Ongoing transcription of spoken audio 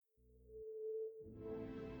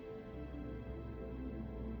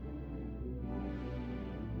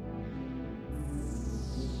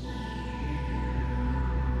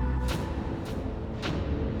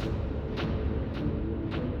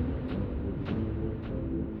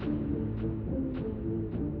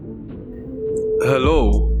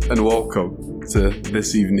Hello and welcome to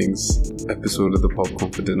this evening's episode of the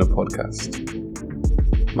Popcorn for Dinner podcast.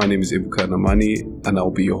 My name is Ibuka Namani and I'll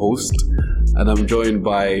be your host, and I'm joined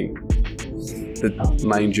by the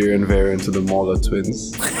Nigerian variant of the Mauler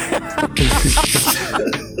twins,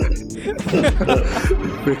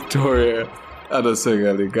 Victoria and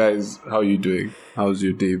Osegali. Guys, how are you doing? How's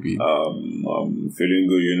your day been? I'm feeling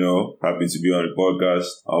good, happy to be on the podcast.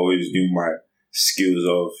 I always do my skills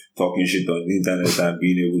of talking shit on the internet and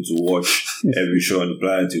being able to watch every show on the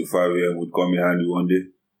planet till 5 a.m. would come in handy one day.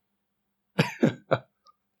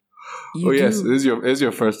 Yes, this is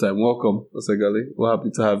your first time. Welcome, Osegali. We're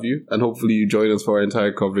happy to have you, and hopefully you join us for our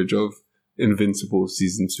entire coverage of Invincible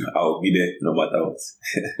Season 2. I'll be there no matter what.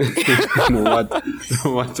 no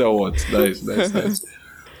matter what. Nice.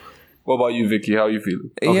 What about you, Vicky? How are you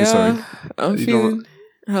feeling? Okay, yeah, sorry. I'm feeling...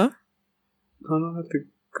 Huh? No, I think...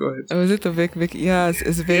 Go ahead. Oh, is it the Vic? Yeah,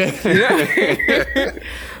 it's Vic. Yeah.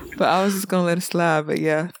 But I was just going to let it slide. But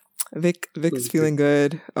yeah, Vic's feeling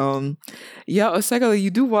good. Osegali, you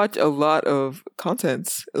do watch a lot of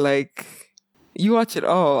contents. Like, you watch it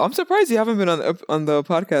all. I'm surprised you haven't been on the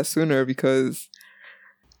podcast sooner because...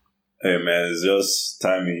 Hey man, it's just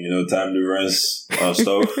timing, time difference and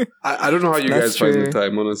stuff. I don't know how you That's guys find true. the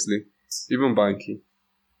time, honestly. Even Banky.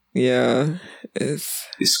 Yeah,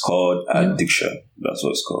 It's called addiction. That's what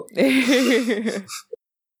it's called.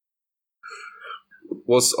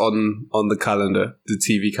 What's on the calendar, the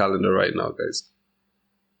TV calendar right now, guys?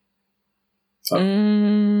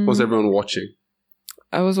 What's everyone watching?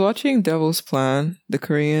 I was watching Devil's Plan, the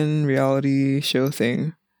Korean reality show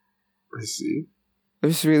thing. I see. It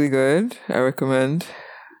was really good. I recommend.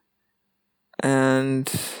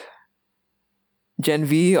 And Gen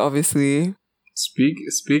V, obviously.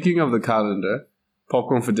 Speaking of the calendar,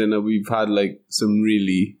 Popcorn for Dinner, we've had some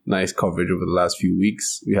really nice coverage over the last few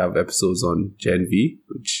weeks. We have episodes on Gen V,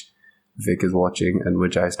 which Vic is watching and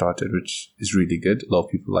which I started, which is really good. A lot of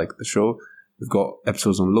people like the show. We've got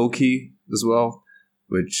episodes on Loki as well,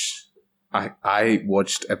 which I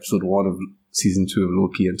watched episode 1 of season 2 of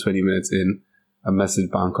Loki, and 20 minutes in, I messaged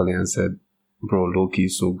Bankole and said, bro, Loki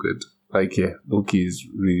is so good. Loki is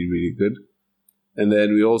really, really good. And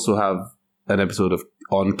then we also have an episode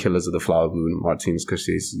on Killers of the Flower Moon, Martin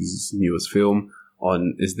Scorsese's newest film,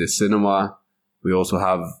 on Is This Cinema. We also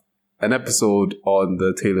have an episode on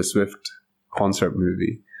the Taylor Swift concert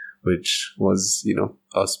movie, which was,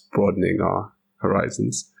 us broadening our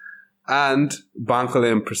horizons. And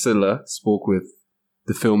Bankole and Priscilla spoke with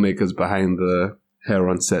the filmmakers behind the Hair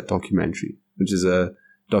on Set documentary, which is a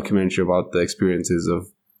documentary about the experiences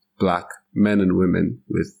of Black men and women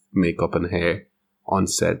with makeup and hair on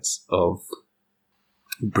sets of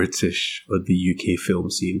British or the UK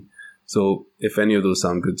film scene. So if any of those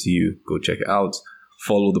sound good to you, go check it out.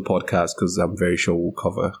 Follow the podcast because I'm very sure we'll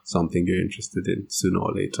cover something you're interested in sooner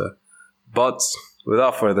or later. But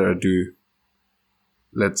without further ado,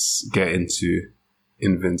 let's get into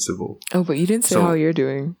Invincible. Oh, but you didn't say how you're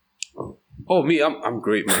doing. Oh, me, I'm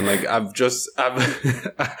great, man.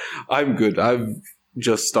 I'm good. I've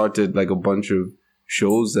just started a bunch of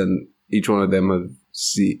shows, and each one of them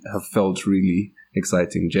have felt really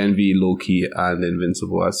exciting. Gen V, Loki, and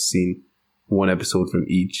Invincible. I've seen one episode from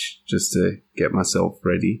each just to get myself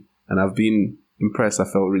ready, and I've been impressed. I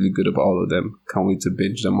felt really good about all of them. Can't wait to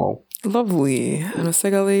binge them all. Lovely. And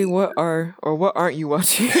Osegali, what aren't you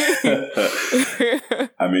watching? Right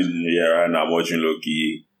now I'm watching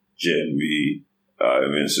Loki, Gen V,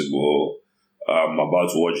 Invincible. I'm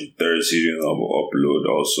about to watch the third season of Upload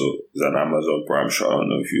also. It's an Amazon Prime show. I don't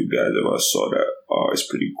know if you guys ever saw that. It's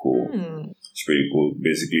pretty cool. It's pretty cool.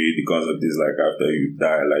 Basically, the concept is after you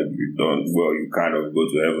die, you kind of go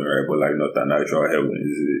to heaven, right? But not an actual heaven.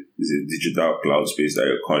 It's a digital cloud space that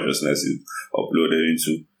your consciousness is uploaded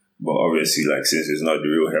into. But obviously, since it's not the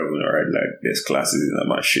real heaven, right? There's classes in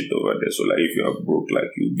my shit over there. So if you are broke,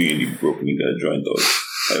 you'll be in the broke nigga joint or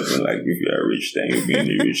heaven. If you are rich, then you'll be in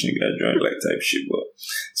the rich nigga joint type shit. But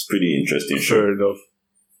it's pretty interesting show.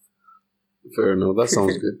 Fair enough. That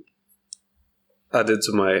sounds good. Added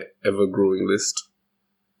to my ever-growing list.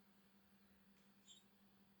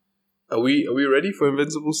 Are we ready for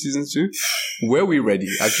Invincible Season 2? Were we ready?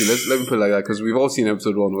 Actually, let me put it like that, because we've all seen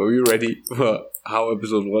episode 1. Were we ready for how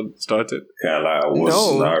episode 1 started? I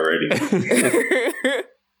was not ready.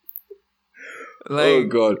 Oh,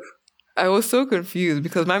 God. I was so confused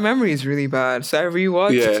because my memory is really bad. So I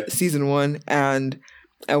rewatched season 1 and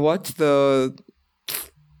I watched the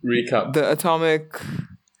recap, the Atomic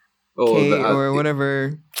or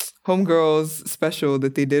whatever Homegirls special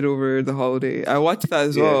that they did over the holiday. I watched that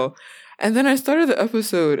as well. And then I started the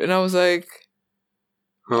episode and I was like,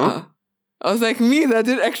 huh? I was like, me that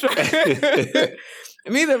did extra.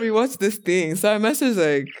 Me that rewatched this thing. So I messaged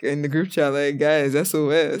like in the group chat, like, guys,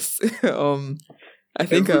 SOS. I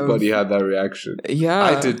think everybody had that reaction. Yeah.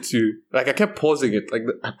 I did too. Like, I kept pausing it. Like,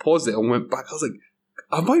 I paused it and went back. I was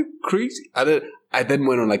like, am I crazy? I then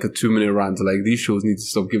went on like a 2-minute rant to like, these shows need to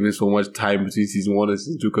stop giving so much time between season 1 and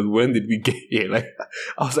season 2, because when did we get here? Like,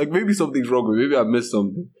 I was like, maybe something's wrong with me. Maybe I missed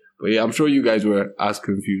something. But yeah, I'm sure you guys were as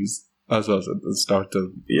confused as us at the start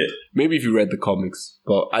of. Yeah. Maybe if you read the comics,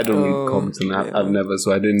 but I don't read comics and I've never,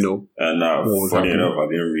 so I didn't know. And funny enough, I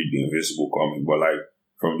didn't read the Invincible comic, but like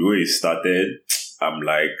from the way it started, I'm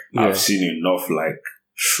like, I've seen enough like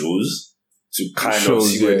shows to kind of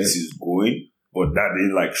see where this is going, but that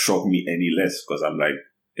didn't like shock me any less, because I'm like,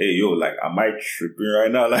 hey yo, like, am I tripping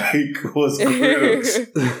right now? Like, what's going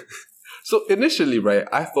on? So initially, right,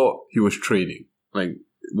 I thought he was training. Like,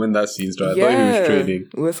 when that scene started, I thought he was training.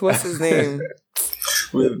 With what's his name?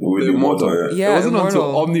 with Immortal. Yeah, it wasn't Immortal.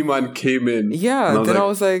 until Omni-Man came in. Yeah, then I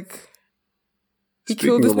was like, he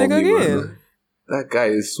killed this nigga again. That guy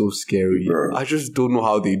is so scary. Bro. I just don't know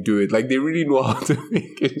how they do it. Like, they really know how to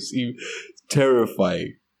make him seem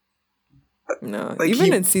terrifying. No, like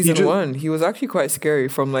even in season 1, he was actually quite scary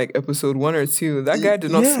from like episode 1 or 2. That guy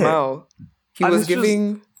did not smile. He was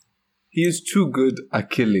giving... He is too good at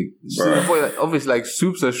killing. So, obviously, like,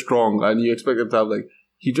 Soups are strong, and you expect him to have, like...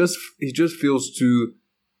 He just feels too...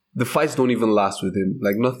 The fights don't even last with him.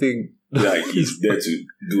 Like, nothing... Like, he's there to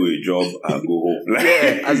do a job and go home.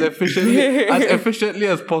 Yeah, as efficiently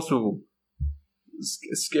as possible.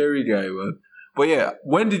 Scary guy, man. But yeah,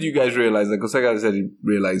 when did you guys realize... Like, Osaka said he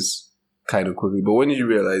realized kind of quickly, but when did you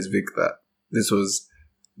realize, Vic, that this was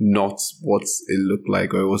not what it looked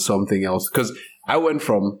like, or it was something else? Because I went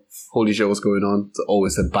from, holy shit, what's going on, to, oh,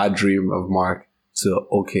 it's a bad dream of Mark, to,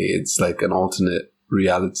 okay, it's like an alternate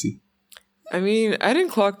reality. I mean, I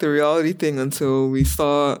didn't clock the reality thing until we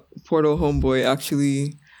saw Portal Homeboy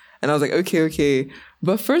actually, and I was like, okay.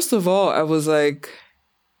 But first of all, I was like,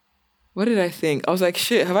 what did I think? I was like,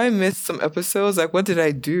 shit, have I missed some episodes? Like, what did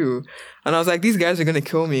I do? And I was like, these guys are going to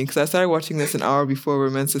kill me, because I started watching this an hour before we were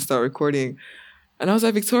meant to start recording. And I was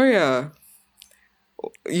like, Victoria,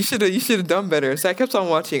 you should have done better. So I kept on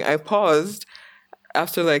watching. I paused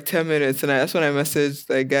after like 10 minutes, and that's when I messaged,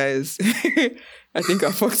 like, guys, I think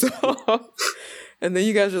I fucked up. And then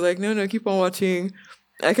you guys were like, no, keep on watching.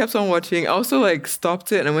 I kept on watching. I also like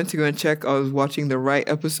stopped it and I went to go and check I was watching the right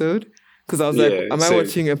episode. Because I was like, am I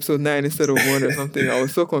watching episode 9 instead of 1 or something? I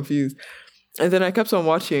was so confused. And then I kept on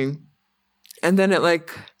watching. And then it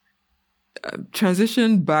like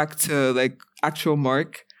transitioned back to like actual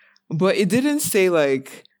Mark. But it didn't say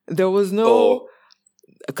like, there was no...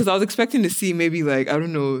 Because I was expecting to see maybe like, I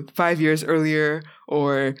don't know, 5 years earlier,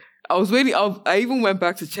 or... I was waiting. I even went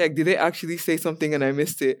back to check. Did they actually say something and I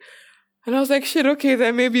missed it? And I was like, shit, okay,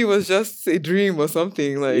 then maybe it was just a dream or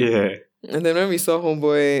something. Like, yeah. And then when we saw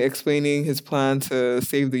Homeboy explaining his plan to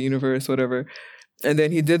save the universe, whatever, and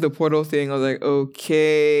then he did the portal thing, I was like,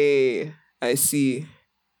 okay, I see.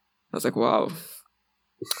 I was like, wow,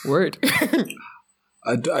 word.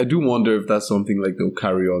 I do wonder if that's something like they'll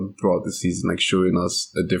carry on throughout the season, like showing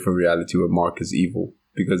us a different reality where Mark is evil,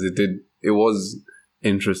 because it was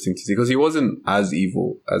interesting to see, because he wasn't as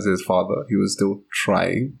evil as his father. He was still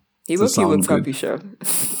trying. He looked happy, sure.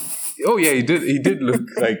 Oh yeah, he did look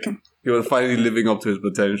like he was finally living up to his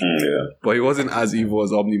potential. Yeah. But he wasn't as evil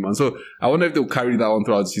as Omni-Man. So I wonder if they'll carry that on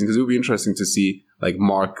throughout the season, because it would be interesting to see like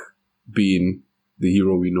Mark being the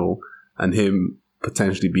hero we know and him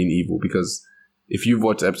potentially being evil, because if you've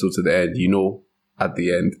watched episodes to the end, you know at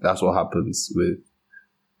the end that's what happens with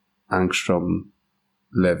Angstrom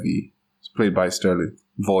Levy. It's played by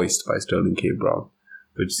voiced by Sterling K. Brown,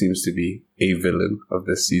 which seems to be a villain of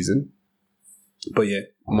this season. But yeah,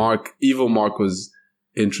 evil Mark was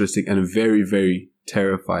interesting and very, very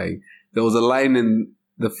terrifying. There was a line in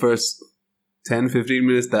the first 10-15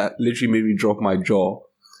 minutes that literally made me drop my jaw,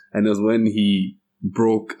 and it was when he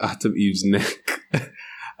broke Atom Eve's neck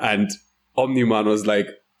and Omni-Man was like,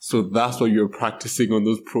 so that's what you're practicing on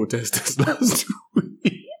those protesters last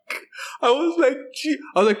week. I was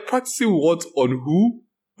like, practicing what on who?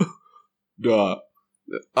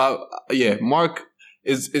 Yeah, Mark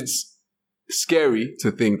it's scary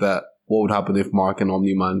to think that what would happen if Mark and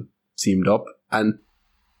Omni-Man teamed up, and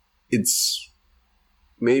it's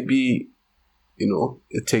maybe,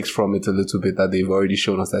 it takes from it a little bit that they've already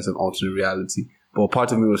shown us that's an alternate reality. But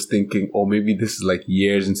part of me was thinking, maybe this is like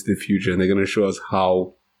years into the future and they're going to show us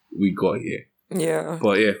how we got here. Yeah.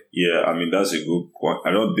 But yeah. Yeah, I mean, that's a good point.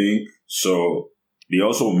 I don't think so. They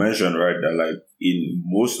also mentioned, right, that like in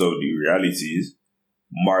most of the realities,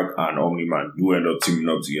 Mark and Omni-Man do end up teaming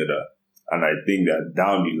up together. And I think that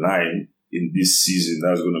down the line in this season,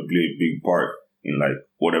 that's going to play a big part in like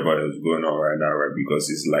whatever is going on right now, right? Because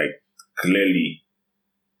it's like clearly,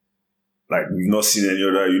 like we've not seen any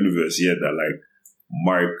other universe yet that like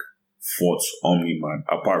Mark fought Omni-Man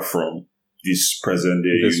apart from this present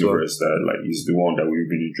day universe that like is the one that we've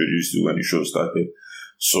been introduced to when the show started.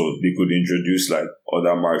 So they could introduce like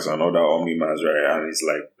other Marks and other Omni-Mans, right? And it's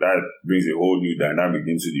like that brings a whole new dynamic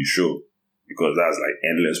into the show because that's like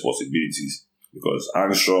endless possibilities. Because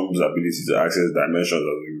Angstrom's ability to access dimensions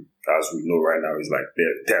as we know right now is like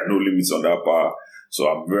there are no limits on that power. So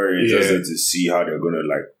I'm very interested to see how they're gonna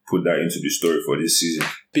like put that into the story for this season.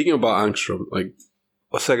 Speaking about Angstrom, like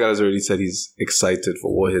Osega has already said he's excited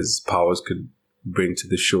for what his powers could bring to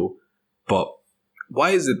the show. But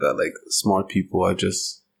why is it that like smart people are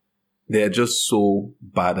they're just so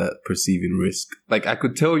bad at perceiving risk? Like I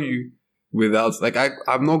could tell you without like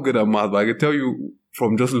I'm not good at math, but I could tell you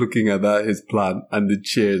from just looking at his plan and the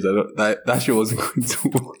chairs that shit wasn't going to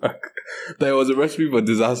work. That it was a recipe for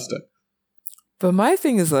disaster. But my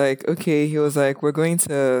thing is like, okay, he was like, we're going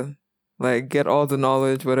to like get all the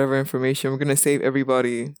knowledge, whatever information, we're going to save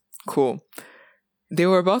everybody. Cool. They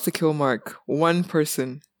were about to kill Mark. One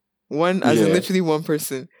person. As in literally one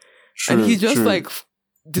person. True, and he just like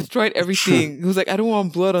destroyed everything. He was like, I don't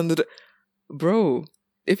want blood on the... Bro,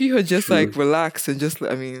 if you had just like relaxed and just...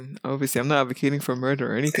 I mean, obviously I'm not advocating for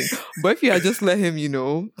murder or anything. But if you had just let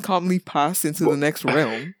him, calmly pass into the next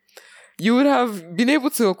realm... You would have been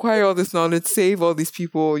able to acquire all this knowledge, save all these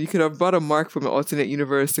people. You could have brought a Mark from an alternate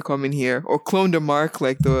universe to come in here, or cloned a Mark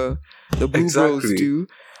like the Blue Bros do.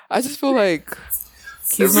 I just feel like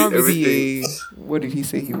he's not really what did he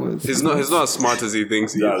say he was? He's not as smart as he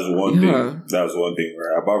thinks he is. That's one thing. That's one thing,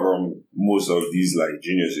 right? Apart from most of these like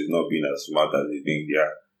geniuses not being as smart as they think they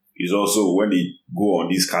are, it's also when they go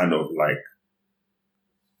on this kind of like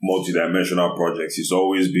multidimensional projects, it's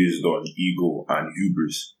always based on ego and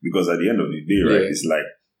hubris. Because at the end of the day, right, it's like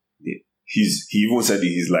he even said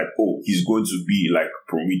he's like, he's going to be like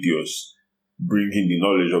Prometheus, bringing the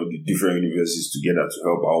knowledge of the different universes together to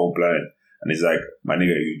help our own planet. And it's like, my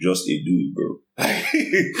nigga, you're just a dude, bro.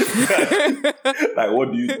 Like,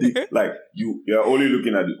 what do you think? Like, you're only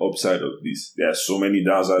looking at the upside of this. There are so many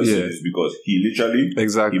downsides to this because he literally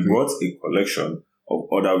he brought a collection of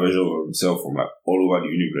other versions of himself from like all over the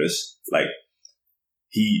universe. Like,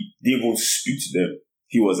 he didn't even speak to them.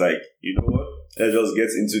 He was like, you know what? Let's just get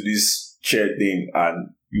into this chair thing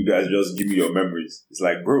and you guys just give me your memories. It's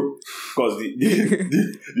like, bro, because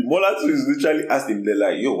the Mola twins literally asked him, they're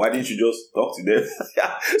like, yo, why didn't you just talk to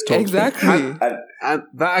them? Exactly. And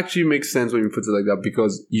that actually makes sense when you put it like that,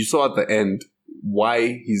 because you saw at the end why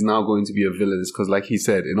he's now going to be a villain is because, like he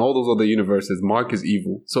said, in all those other universes, Mark is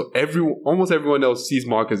evil. So almost everyone else sees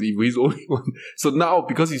Mark as evil. He's the only one. So now,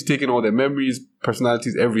 because he's taken all their memories,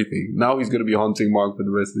 personalities, everything, now he's going to be haunting Mark for the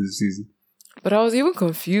rest of the season. But I was even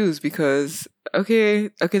confused because, okay,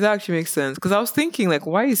 that actually makes sense. Because I was thinking, like,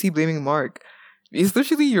 why is he blaming Mark? It's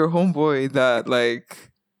literally your homeboy that,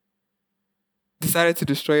 like, decided to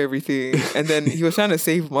destroy everything. And then he was trying to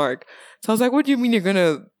save Mark. So I was like, what do you mean you're going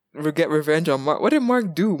to get revenge on Mark? What did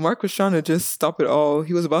Mark do? Mark was trying to just stop it all.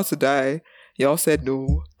 He was about to die. Y'all said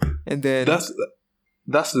no. And then... That's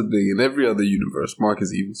the thing. In every other universe, Mark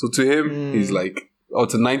is evil. So to him, he's like...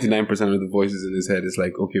 to 99% of the voices in his head, it's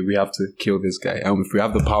like, okay, we have to kill this guy. And if we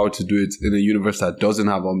have the power to do it in a universe that doesn't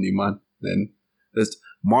have Omni-Man, then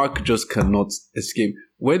Mark just cannot escape.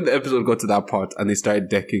 When the episode got to that part and they started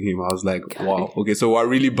decking him, I was like, wow, okay, so we're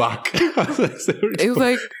really back. It was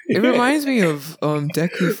like, it reminds me of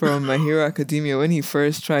Deku from My Hero Academia when he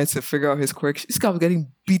first tried to figure out his quirks. This guy was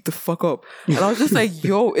getting beat the fuck up. And I was just like,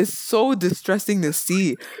 yo, it's so distressing to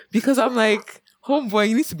see. Because I'm like, homeboy,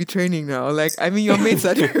 you need to be training now. Like, I mean, your mates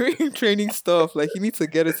are doing training stuff. Like, you need to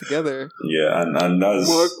get it together. Yeah, and that's...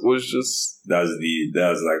 Mark was just... That's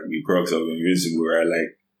like the crux of Invincible, right?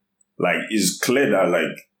 Like, it's clear that,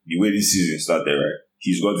 like, the way this season started, right?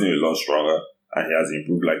 He's gotten a lot stronger and he has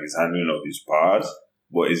improved, like, his handling of his powers.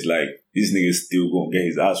 But it's like, this nigga's still gonna get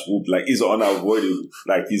his ass whooped. Like, it's unavoidable.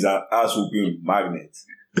 Like, he's an ass whooping magnet.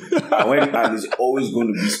 and it's always going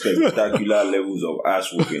to be spectacular levels of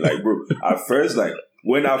ass whooping. Like, bro, at first, like,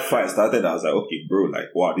 when that fight started, I was like, okay, bro, like,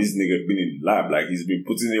 wow, this nigga been in the lab. Like, he's been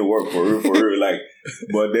putting in work for real. Like,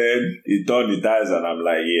 but then he turned the tires and I'm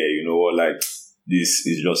like, yeah, you know what, like, this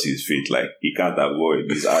is just his fate. Like, he can't avoid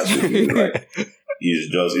this ass whooping. Like,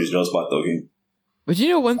 it's just part of him. But you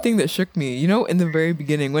know, one thing that shook me, you know, in the very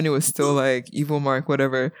beginning when it was still like Evil Mark,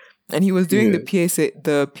 whatever, and he was doing the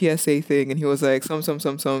PSA thing, and he was like, some,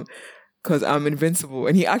 because I'm invincible.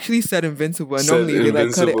 And he actually said invincible, and normally they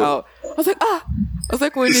like cut it out. I was like, I was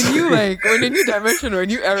like, we're in a new dimension or a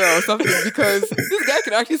new era or something, because this guy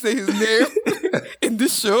can actually say his name in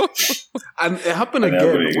this show. And it happened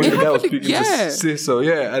again when the guy was speaking to say so,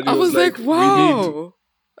 yeah. And I was like, wow.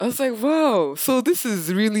 I was like, wow. So this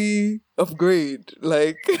is really upgrade.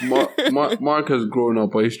 Like Mark has grown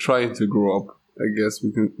up, but he's trying to grow up. I guess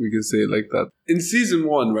we can say it like that. In season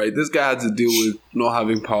 1, right, this guy had to deal with not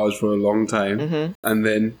having powers for a long time, and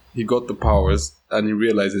then he got the powers, and he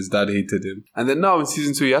realized his dad hated him. And then now in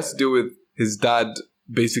season 2, he has to deal with his dad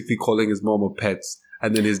basically calling his mom a pet,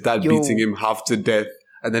 and then his dad beating him half to death,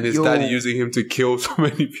 and then his dad using him to kill so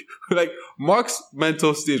many people. Like, Mark's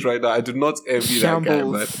mental state right now, I do not envy that guy,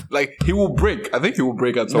 man. Like, he will break. I think he will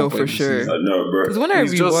break at some point. No, for sure. No, bro. Because when I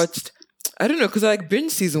rewatched, I don't know, because I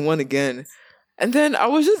binged season 1 again. And then I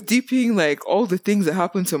was just deeping like all the things that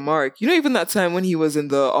happened to Mark. You know, even that time when he was in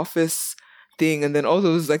the office thing, and then all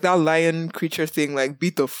those, like that lion creature thing, like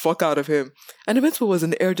beat the fuck out of him. And Invincible was in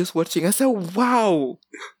the air just watching. I said, wow.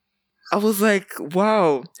 I was like,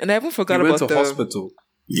 wow. And I even forgot about the hospital.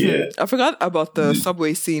 Yeah. I forgot about the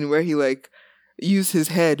subway scene where he like used his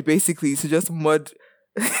head basically to just mud.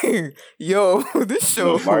 Yo, this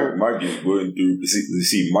show. No, Mark is going through.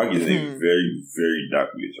 See, Mark is in a very, very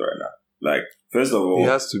dark place right now. Like, first of all, he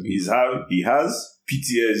has to be. He has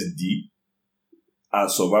PTSD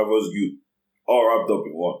and survivor's guilt all wrapped up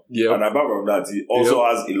in one. Yeah. And apart from that, he also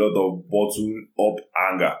has a lot of bottled up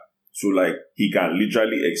anger. So, like, he can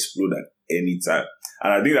literally explode at any time.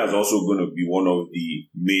 And I think that's also going to be one of the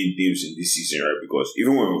main themes in this season, right? Because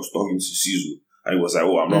even when he was talking to Sisu, and he was like,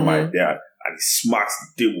 oh, I'm not my dad. And he smacks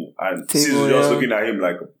the table. And Sisu just looking at him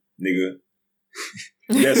like, nigga,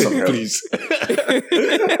 get some help. Please.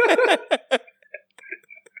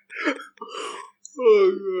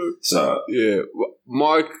 Oh, God. So, yeah.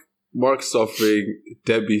 Mark suffering,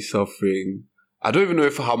 Debbie suffering. I don't even know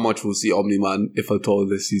how much we'll see Omni-Man, if at all,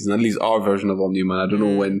 this season. At least our version of Omni-Man. I don't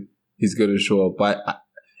know when he's going to show up. But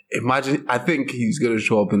I think he's going to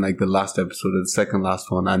show up in like the last episode, or the second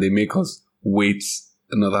last one. And they make us wait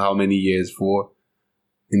another how many years for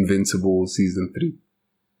Invincible season 3.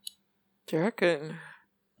 Do you reckon?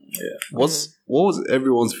 Yeah. What was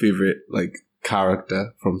everyone's favorite like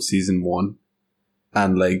character from season 1?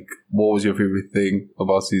 And like, what was your favorite thing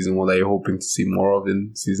about season 1 that you're hoping to see more of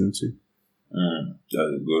in season 2?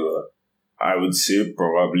 That's a good one. I would say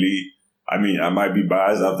probably, I mean, I might be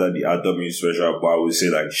biased after the Atomy special, but I would say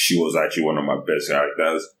like she was actually one of my best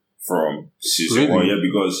characters from season 1. Yeah,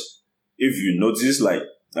 because if you notice, like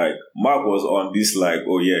Mark was on this like,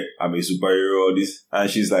 oh yeah, I'm a superhero, all this, and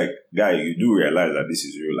she's like, guy, you do realize that this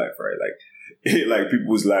is real life, right? Like, like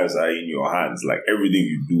people's lives are in your hands. Like everything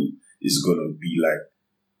you do is gonna be like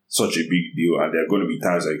such a big deal, and there are gonna be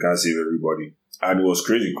times that you can't save everybody. And it was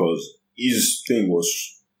crazy because his thing was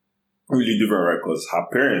really different, right? Because her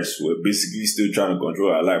parents were basically still trying to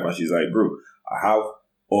control her life, and she's like, bro, I have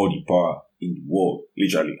all the power in the world,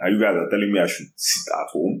 literally, and you guys are telling me I should sit at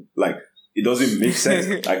home? Like, it doesn't make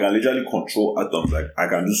sense. I can literally control atoms. Like, I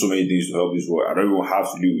can do so many things to help this world. I don't even have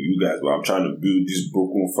to live with you guys, but I'm trying to build this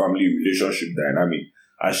broken family relationship dynamic.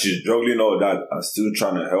 And she's juggling all that and still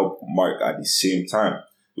trying to help Mark at the same time,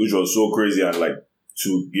 which was so crazy. And like,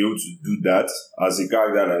 to be able to do that as a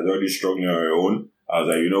character that's already struggling on her own, I was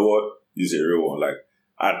like, you know what? This is a real one. Like,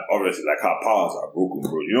 and obviously, like, her powers are broken,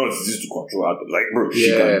 bro. You know what it is to control atoms? Like, bro,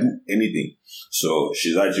 she can do anything. So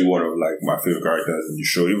she's actually one of like my favorite characters in the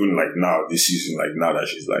show. Even like now, this season, like now that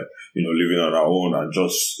she's like, you know, living on her own, and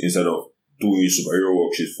just instead of doing superhero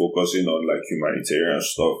work, she's focusing on like humanitarian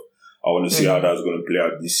stuff. I want to see how that's going to play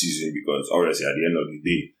out this season, because obviously at the end of the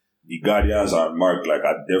day, the Guardians and Mark like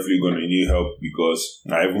are definitely going to need help, because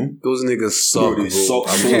those niggas suck. Bro, they suck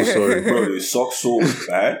so sorry, bro. They suck so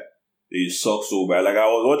bad. They suck so bad. Like, I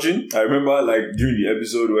was watching, I remember like during the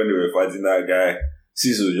episode when they were fighting that guy,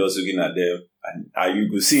 Sis was just looking at them, and you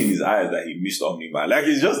could see in his eyes that he missed Omni-Man. Like,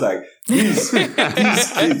 it's just like, these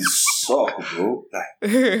kids suck, bro.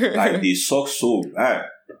 Like they suck so bad.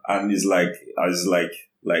 And it's like,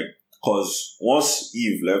 because once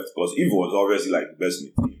Eve left, because Eve was obviously like the best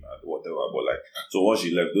in the team and whatever, but like, so once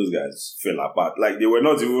she left, those guys fell apart. Like, they were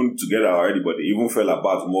not even together already, but they even fell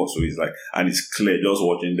apart more. So it's like, and it's clear just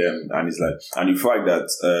watching them, and it's like, and the fact that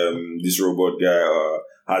this robot guy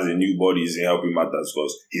has a new body isn't helping matters,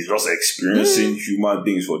 because he's just experiencing human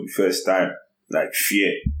things for the first time, like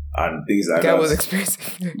fear and things like that. Guy was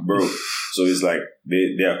experiencing, bro. So it's like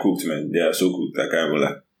they are cooked, man. They are so cooked. I can't even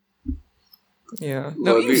lie. Yeah.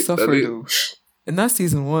 No, Eve suffered though. In that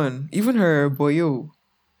season 1, even her boyo,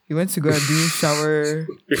 He went to go and do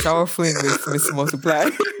shower fling with Miss Multiply.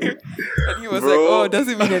 And he was like, oh, it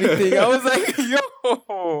doesn't mean anything. I was like,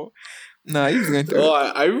 yo. Nah, he was going through it. Oh,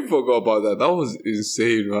 I even forgot about that. That was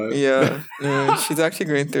insane, man. Yeah. No, she's actually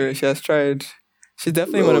going through it. She has tried. She's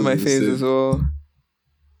definitely one of my faves as well.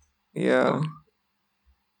 Yeah.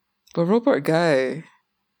 But Robot Guy.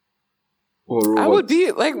 I would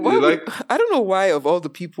be like, I don't know why of all the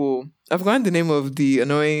people, I've forgotten the name of the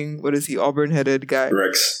annoying, what is he, auburn-headed guy?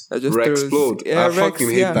 Rex. Rexplode. Yeah, I Rex, fucking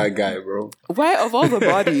hate that guy, bro. Why of all the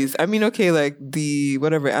bodies? I mean, okay, like the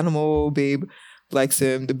whatever animal babe likes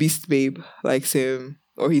him, the beast babe likes him,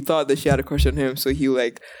 or he thought that she had a crush on him, so he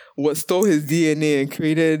like stole his DNA and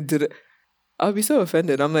created. I'll be so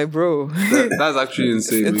offended. I'm like, bro, that's actually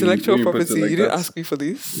insane. Intellectual when property. like you didn't ask me for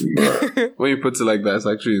this. When you put it like that, it's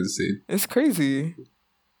actually insane. It's crazy.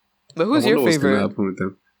 But who's your favorite? What's gonna happen with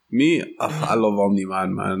them? Me, I love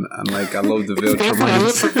Omni-Man, man. And like, I love the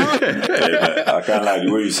Viltrumites. Yeah, I can't lie.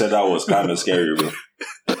 The way you said that was kind of scary, bro.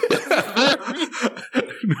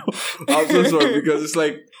 No, I'm so sorry because it's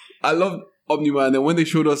like, I love Omni-Man. And when they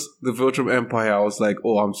showed us the Viltrum Empire, I was like,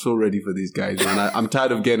 oh, I'm so ready for these guys, man. I'm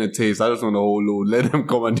tired of getting a taste. I just want a whole load. Let them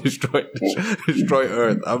come and destroy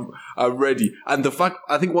Earth. I'm ready. And the fact,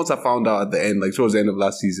 I think once I found out at the end, like towards the end of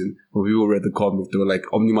last season, when people read the comic, they were like,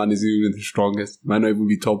 Omni-Man isn't even the strongest. Might not even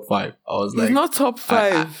be top 5. I was like, he's not top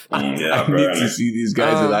 5. I need to see these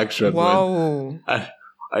guys in action. Wow. Man.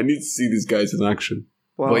 I need to see these guys in action.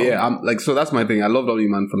 Wow. But yeah, I'm like, so that's my thing. I loved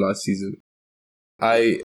Omni-Man for last season.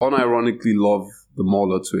 I unironically love the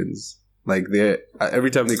Mauler twins. Like,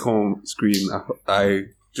 every time they come on screen, I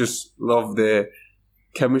just love their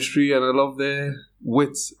chemistry and I love their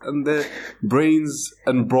wits and their brains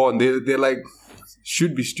and brawn. They're like,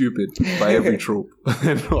 should be stupid by every trope.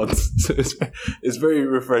 They're not. So it's very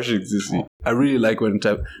refreshing to see. I really like when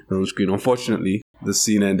they're on screen. Unfortunately, the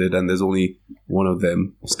scene ended and there's only one of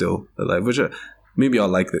them still alive, which maybe I'll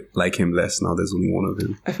like him less now. There's only one of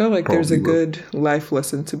him. I feel like there's a good life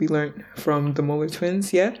lesson to be learned from the Mauler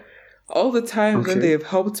twins. Yeah, all the times when they have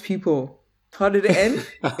helped people, how did it end?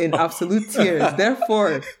 In absolute tears.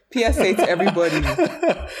 Therefore, PSA to everybody: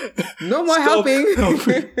 no more helping.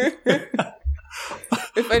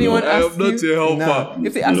 If anyone asks you,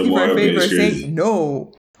 if they ask you for a favor, say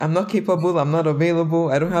no. I'm not capable. I'm not available.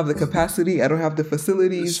 I don't have the capacity. I don't have the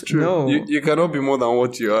facilities. No. You cannot be more than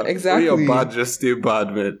what you are. Exactly. When you're bad, just stay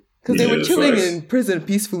bad, man. Because they were chilling in prison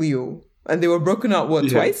peacefully, and they were broken out,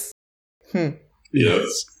 twice?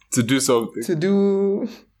 Yes. To do something. To do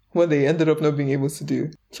what they ended up not being able to do.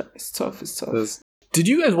 It's tough. Did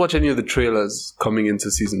you guys watch any of the trailers coming into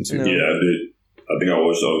season 2? No. Yeah, I did. I think I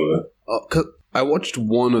watched all of them. 'Cause I watched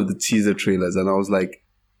one of the teaser trailers and I was like,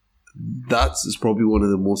 that is probably one of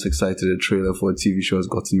the most excited a trailer for a TV show has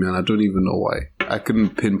gotten me, and I don't even know why. I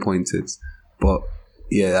couldn't pinpoint it. But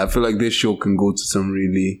yeah, I feel like this show can go to some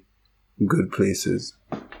really good places.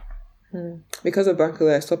 Because of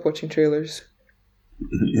Bankole, I stopped watching trailers.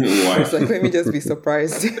 Why? It's like, let me just be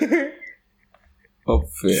surprised. Oh,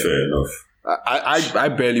 fair enough. I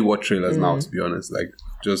barely watch trailers now, to be honest. Like,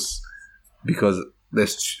 just because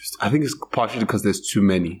I think it's partially because there's too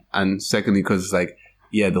many, and secondly because it's like,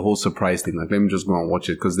 yeah, the whole surprise thing. Like, let me just go and watch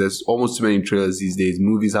it because there's almost too many trailers these days.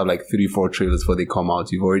 Movies have like 3-4 trailers before they come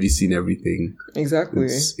out. You've already seen everything. Exactly.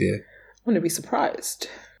 Yeah. I want to be surprised.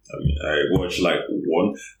 I mean, I watch like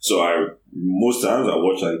one. So most times I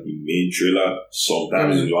watch like the main trailer.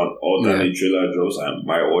 Sometimes if one alternate trailer drops, I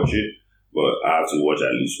might watch it. But I have to watch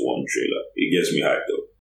at least one trailer. It gets me hyped up.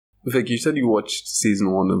 Vic, you said you watched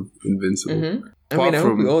season 1 of Invincible. Mm-hmm. I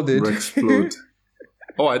hope we all did. Rexplode.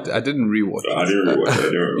 Oh, I didn't rewatch it. I didn't rewatch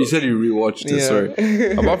it. You said you rewatched it, sorry.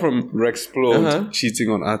 Apart from Rexplode cheating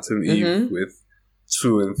on Atom Eve with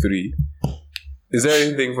 2 and 3, is there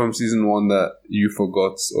anything from season 1 that you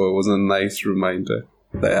forgot or was a nice reminder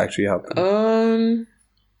that actually happened?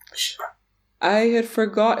 I had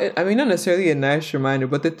forgotten, I mean, not necessarily a nice reminder,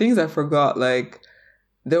 but the things I forgot, like,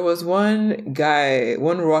 there was one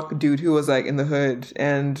rock dude who was like in the hood,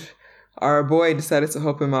 and our boy decided to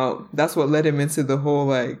help him out. That's what led him into the whole,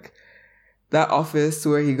 like, that office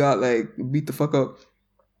where he got, like, beat the fuck up.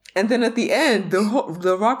 And then at the end,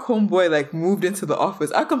 the rock homeboy, like, moved into the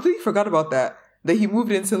office. I completely forgot about that he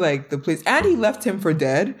moved into, like, the place. And he left him for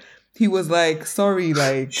dead. He was like, sorry,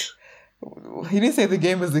 like, he didn't say the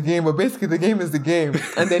game is the game, but basically the game is the game.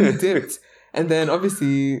 And then he dipped. And then,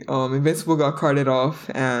 obviously, Invincible got carted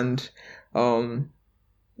off. And,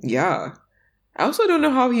 yeah. I also don't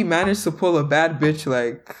know how he managed to pull a bad bitch,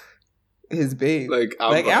 like, his babe. Like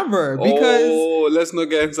Amber. Because let's not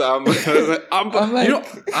get into Amber. Amber, I'm like, you know,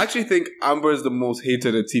 I actually think Amber is the most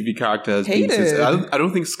hated a TV character has been. Hated? I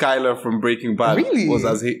don't think Skylar from Breaking Bad Really? is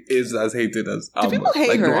as hated as Amber. Do people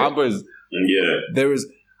hate her? No, Amber is. Yeah. There is.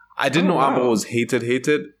 I didn't know Amber wow. was hated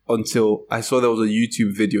until I saw there was a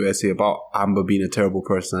YouTube video essay about Amber being a terrible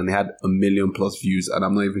person, and it had 1 million+ views, and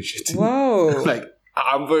I'm not even shitting. Whoa. Like,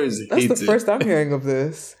 Amber is That's hated. the first I'm hearing of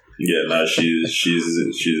this. Yeah, nah, she's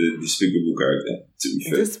a despicable character, to be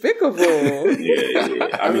fair. Despicable.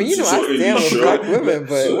 Yeah. I mean, you know, I stand with black women,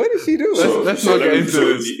 but what did she do? Let's not get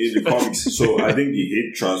into this. In the comics, so I think the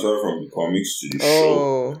hate transfer from the comics to the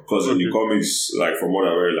show. Because in the comics, like, from what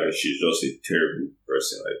I read, like, she's just a terrible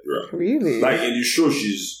person. Like, Really? like, in the show,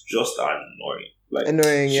 she's just annoying. Like,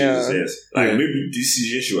 Annoying, yeah. Like, maybe this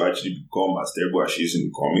season she will actually become as terrible as she is in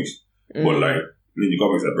the comics. But, like, in the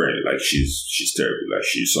comics, apparently, like, she's terrible. Like,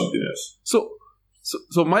 she's something else.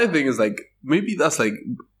 So my thing is, like, maybe that's, like,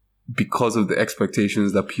 because of the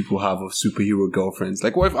expectations that people have of superhero girlfriends.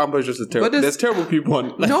 Like, what if Amber is just a terrible... There's terrible people on...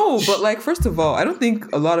 Like, no, but, like, first of all, I don't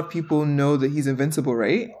think a lot of people know that he's invincible,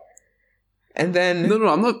 right? And then... No,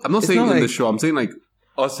 I'm not saying in the show. I'm saying, like,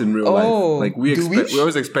 us in real life. Like, we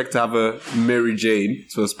always expect to have a Mary Jane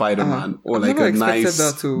to a Spider-Man or like a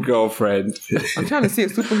nice girlfriend. I'm trying to see a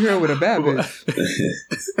superhero with a bad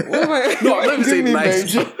bitch. What am I? No, I'm not even saying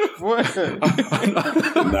nice. Nice.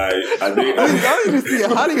 I think I need to see a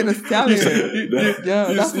hottie and a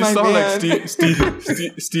stallion. That's my sound man. like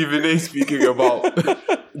Stephen A. speaking about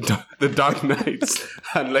the Dark Knights,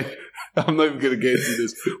 and like, I'm not even gonna get into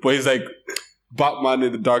this, but he's like, Batman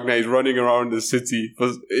in the Dark Knight is running around the city.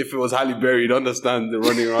 If it was Halle Berry, you'd understand the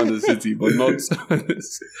running around the city, but not.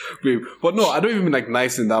 But no, I don't even mean like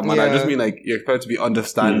nice in that manner. I just mean like you expect to be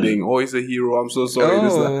understanding. Oh, he's a hero. I'm so sorry.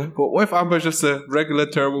 This, that. But what if Amber's just a regular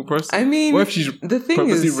terrible person? I mean, what if she's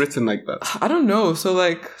purposely written like that? I don't know. So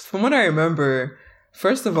like, from what I remember,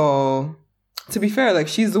 first of all, to be fair, like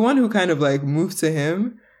she's the one who kind of like moved to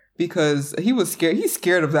him. Because he was scared. He's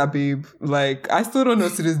scared of that babe. Like, I still don't know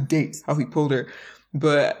to this date how he pulled her.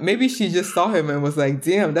 But maybe she just saw him and was like,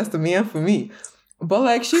 damn, that's the man for me. But,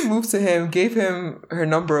 like, she moved to him, gave him her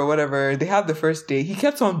number or whatever. They had the first date. He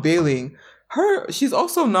kept on bailing. She's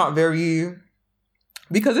also not very...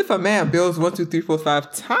 Because if a man bails 1, 2, 3, 4,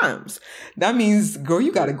 5 times, that means, girl,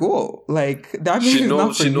 you gotta go. Like, that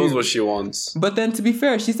means she knows what she wants. But then, to be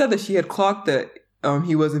fair, she said that she had clocked that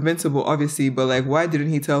he was invincible, obviously, but like, why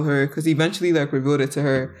didn't he tell her? Because he eventually like revealed it to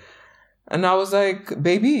her, and I was like,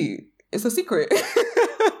 "Baby, it's a secret."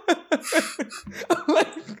 like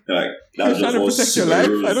you're trying to protect your life.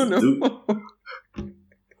 I don't know.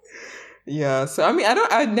 Yeah, so I mean,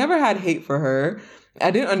 I never had hate for her.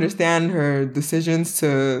 I didn't understand her decisions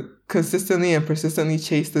to consistently and persistently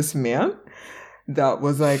chase this man that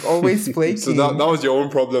was like always flaking. So that was your own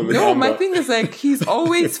problem. No, my thing is like he's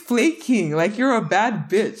always flaking. Like you're a bad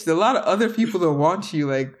bitch. There's a lot of other people that want you.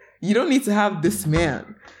 Like you don't need to have this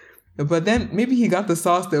man. But then maybe he got the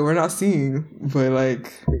sauce that we're not seeing. But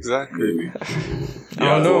like exactly, I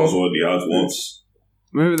don't know. What the odds wants.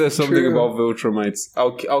 Maybe there's something about Viltrumites.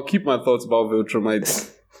 I'll keep my thoughts about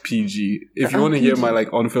Viltrumites PG. If you want to hear my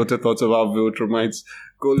like unfiltered thoughts about Viltrumites,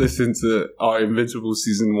 go listen to our Invincible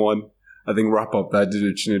season 1. I think wrap up that I did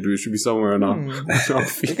with Chinedu. It should be somewhere on our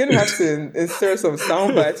You're gonna have to insert some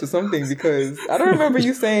sound bites or something because I don't remember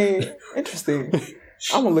you saying interesting.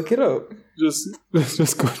 I'm gonna look it up. Let's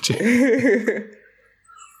just go check.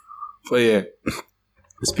 But yeah,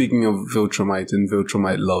 speaking of Viltrumite and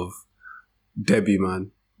Viltrumite love, Debbie,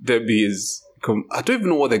 man. Debbie is... I don't even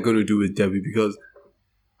know what they're going to do with Debbie because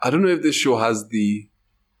I don't know if this show has the...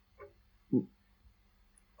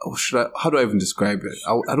 how do I even describe it?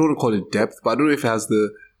 I don't want to call it depth, but I don't know if it has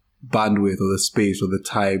the bandwidth or the space or the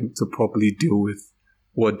time to properly deal with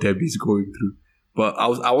what Debbie's going through. But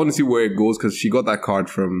I want to see where it goes because she got that card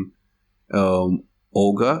from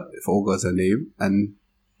Olga, if Olga's her name, and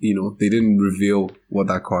you know they didn't reveal what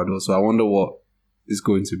that card was. So I wonder what it's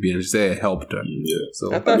going to be. And she said it helped her. Yeah.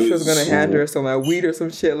 So I thought she was gonna hand her some like weed or some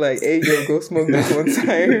shit. Like, hey, yo, go smoke this one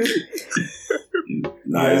time.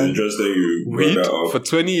 It's interesting you brought that up. For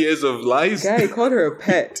 20 years of lies. Guy called her a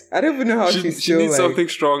pet. I don't even know how she's still she needs like... something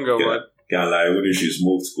stronger, man. Can't lie, what if she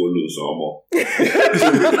smoked Skolo or more?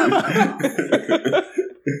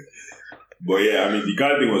 But yeah, I mean, the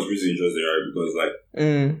card thing was pretty interesting, right? Because like,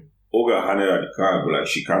 Olga handed her the card, but like,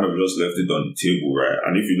 she kind of just left it on the table, right?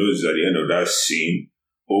 And if you notice at the end of that scene,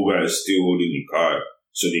 Olga is still holding the card.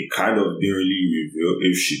 So they kind of didn't really reveal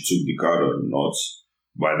if she took the card or not.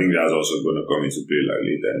 But I think that's also going to come into play like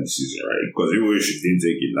later in the season, right? Because even if she didn't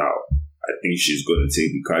take it now, I I think she's going to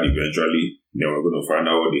take the card eventually. Then we're going to find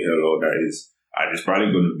out what the hell all that is. And it's probably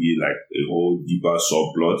going to be like a whole deeper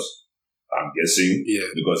subplot, I'm guessing. Yeah.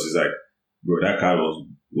 Because it's like, bro, that card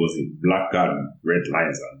was a black card with red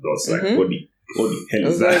lines and dots. Like, what the hell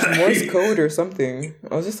is that? It was like Morse code or something.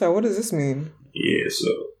 I was just like, what does this mean? Yeah, so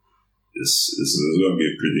this is going to be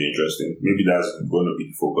pretty interesting. Maybe that's going to be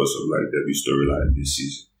the focus of like the storyline this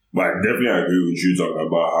season. But I definitely agree with you talking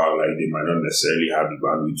about how like they might not necessarily have the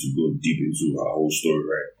bandwidth to go deep into our whole story,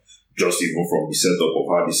 right? Just even from the setup of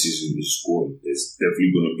how the season is going, there's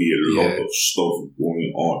definitely going to be a lot of stuff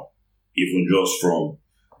going on, even just from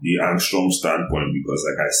the Armstrong standpoint, because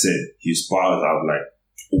like I said, his powers have like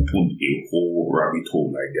opened a whole rabbit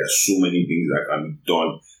hole. Like there's so many things that can be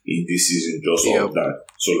done in this season just off that.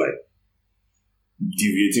 So like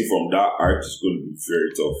deviating from that arc is going to be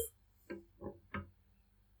very tough.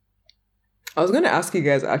 I was going to ask you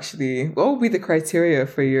guys, actually, what would be the criteria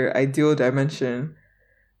for your ideal dimension?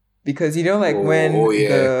 Because, you know, like when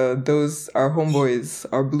those, our homeboys,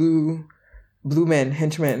 our blue men,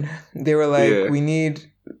 henchmen, they were like, we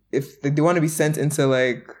need, if they want to be sent into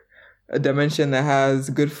like a dimension that has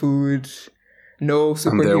good food, no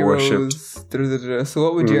superheroes, so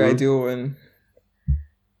what would your ideal one?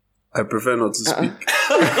 I prefer not to speak.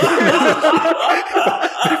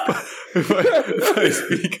 If I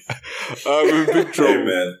speak, I'm in big trouble. Hey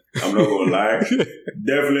man, I'm not gonna lie.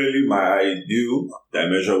 Definitely my ideal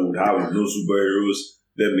dimension would have no superheroes.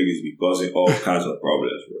 Them niggas be causing all kinds of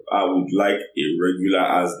problems, bro. I would like a regular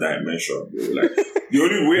ass dimension, bro. Like the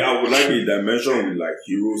only way I would like a dimension with like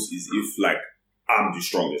heroes is if like I'm the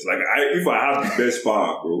strongest. Like if I have the best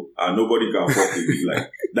power, bro, and nobody can fuck with me,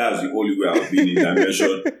 like that's the only way I'll be in a dimension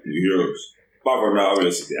with heroes. Apart from that,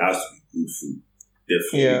 obviously there has to be good food.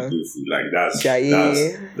 Definitely good food. Like that's a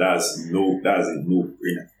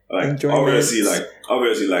no-brainer. Like obviously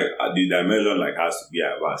the dimension like has to be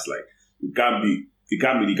advanced. Like it can't be the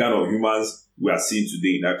kind of humans we are seeing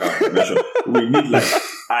today in that kind of dimension. We need like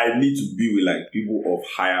I need to be with like people of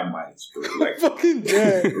higher minds, bro. Like fucking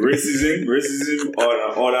racism,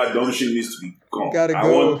 all that dumb shit needs to be gone. Gotta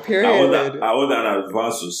go. I want an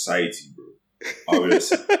advanced society, bro.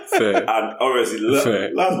 Obviously. Fair. And obviously, last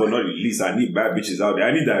but not least, I need bad bitches out there.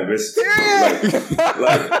 I need diversity.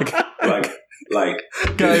 Like,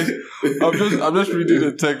 guys, I'm just reading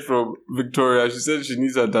a text from Victoria. She said she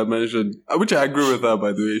needs a dimension, which I agree with her,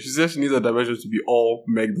 by the way. She said she needs a dimension to be all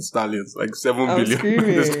Meg the Stallions, like 7 billion Meg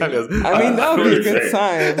the Stallions. I mean, that would be a good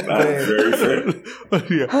sign. That's very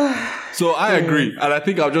fair. So I agree, and I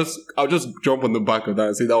think I'll just jump on the back of that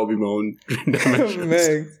and say that will be my own dimension.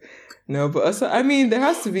 Meg. No, but also, I mean, there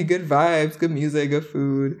has to be good vibes, good music, good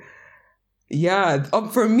food. Yeah,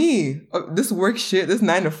 for me, this work shit, this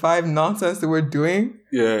 9 to 5 nonsense that we're doing,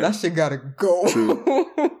 that shit gotta go. True.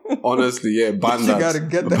 Honestly, ban that. You gotta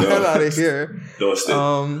get the hell out of here.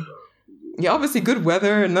 Yeah, obviously good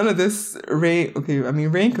weather. None of this rain. Okay, I mean,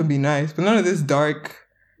 rain could be nice, but none of this dark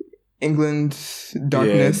England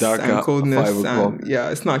darkness and coldness. And,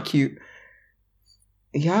 it's not cute.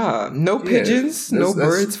 Yeah, no pigeons, no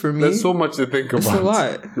birds for me. There's so much to think about. It's a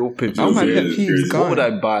lot. No pigeons. All my pet peeves gone. What would I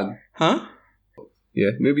ban? Huh?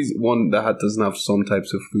 Yeah, maybe one that doesn't have some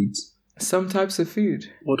types of foods. Some types of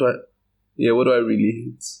food. What do I really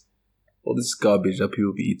hate? All this garbage that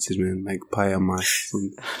people be eating, man, like pie and mash.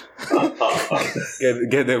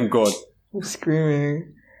 Get them gone. I'm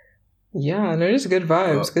screaming. Yeah, no, just good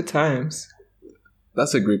vibes, good times.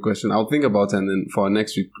 That's a great question. I'll think about it, and then for our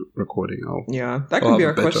next week recording, that could be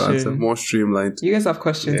our question. Answer, more streamlined. You guys have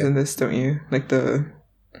questions in this, don't you? Like the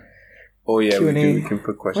Q&A. We can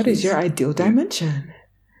put questions. What is your ideal dimension?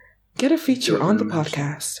 Get a feature on the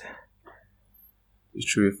podcast. It's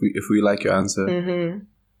true. If we like your answer,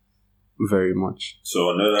 very much.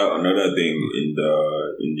 So another thing in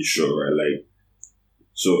the show, right? Like,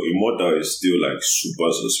 so Immortal is still like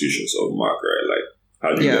super suspicious of Mark, right? Like,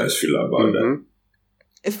 how do you guys feel about that?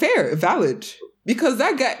 It's fair, valid, because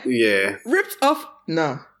that guy ripped off.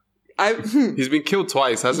 He's been killed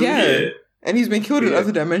twice, hasn't he? Yeah, and he's been killed in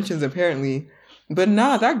other dimensions apparently. But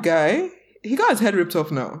that guy, he got his head ripped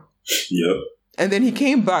off now. Yep. And then he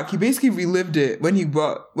came back. He basically relived it when he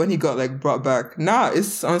got like brought back.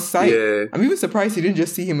 It's on site. Yeah. I'm even surprised he didn't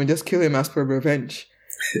just see him and just kill him as per revenge.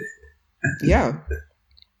 Yeah.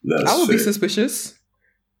 I would be suspicious.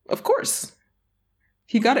 Of course.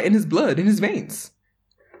 He got it in his blood, in his veins.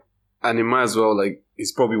 And he might as well, like,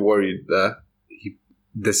 he's probably worried that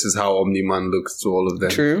this is how Omni-Man looks to all of them.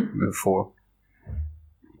 True. Before.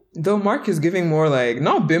 Though Mark is giving more like,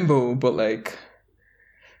 not bimbo, but like,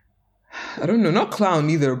 I don't know, not clown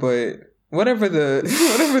either, but whatever the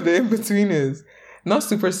in-between is. not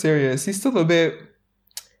super serious. He's still a bit,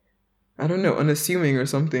 I don't know, unassuming or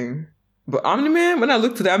something. But Omni-Man, when I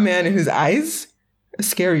look to that man in his eyes, it's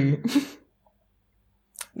scary.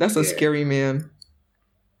 That's a scary man.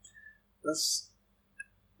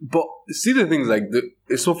 But see the things like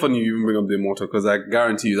it's so funny you even bring up the Immortal because I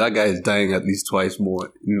guarantee you that guy is dying at least twice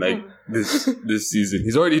more in like this season.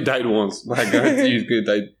 He's already died once, but I guarantee he's gonna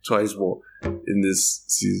die twice more in this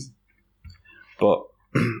season. But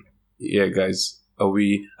yeah, guys, I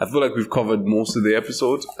feel like we've covered most of the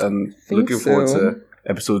episode and looking forward to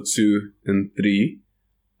episode 2 and 3.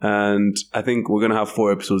 And I think we're gonna have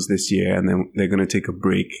 4 episodes this year, and then they're gonna take a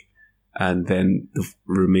break. And then the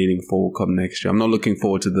remaining 4 will come next year. I'm not looking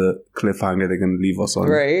forward to the cliffhanger they're going to leave us on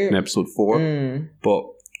in episode 4. But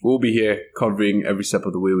we'll be here covering every step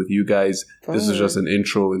of the way with you guys. Fine. This is just an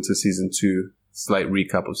intro into season 2, slight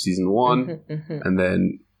recap of season 1. And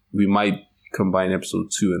then we might combine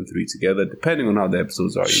episode 2 and 3 together, depending on how the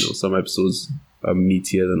episodes are. You know, some episodes are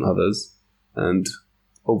meatier than others. And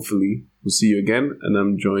hopefully we'll see you again. And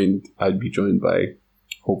I'd be joined by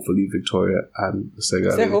hopefully Victoria and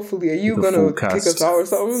Sega. Say hopefully, are you gonna kick us out or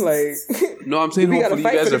something? Like, no, I'm saying hopefully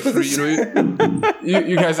you guys are free. You know,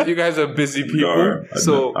 you guys are busy people,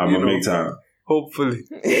 so I'm gonna make time. Hopefully,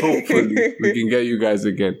 we can get you guys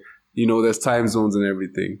again. You know, there's time zones and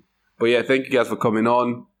everything. But yeah, thank you guys for coming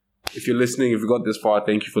on. If you're listening, if you got this far,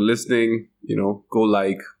 thank you for listening. You know, go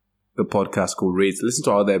like the podcast, go rate, listen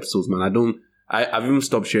to our other episodes, man. I've even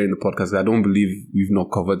stopped sharing the podcast. I don't believe we've not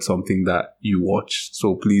covered something that you watch.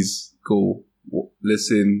 So please go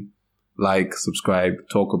listen, like, subscribe,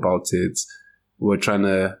 talk about it. We're trying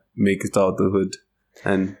to make it out the hood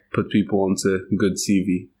and put people onto good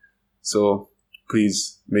TV. So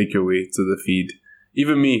please make your way to the feed.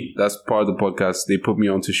 Even me, that's part of the podcast. They put me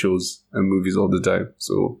onto shows and movies all the time.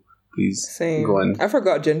 So please go on. I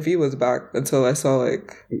forgot Gen V was back until I saw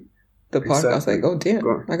like the podcast. I was like, oh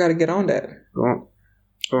damn, I gotta get on that. Go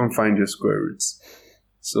and find your square roots.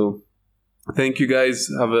 So thank you guys.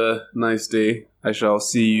 Have a nice day. I shall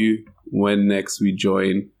see you when next we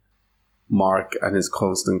join Mark and his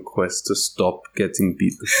constant quest to stop getting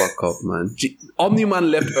beat the fuck up, man.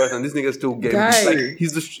 Omni-Man left Earth and this nigga's still getting beat. Like,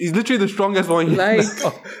 he's literally the strongest one here. Like,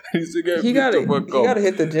 he gotta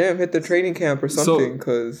hit the gym, hit the training camp or something,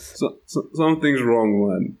 because something's wrong,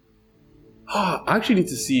 man. I actually need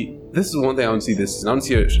to see. This is one thing I want to see this season. I want to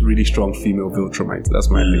see a really strong female Viltrumite. That's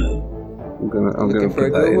my thing. I'm gonna for a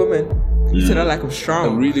good woman. You said I like I'm strong.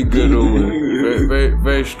 A really good woman. Very, very,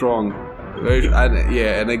 very strong.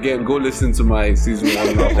 And again, go listen to my season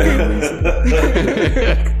 1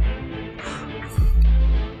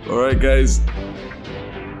 Alright, guys.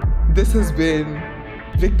 This has been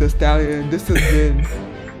Victor Stallion. This has been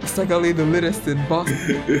Sagale the Littest in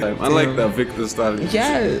Boston. I like that, Victor Stallion.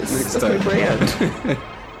 Yes. Next that's time. my brand.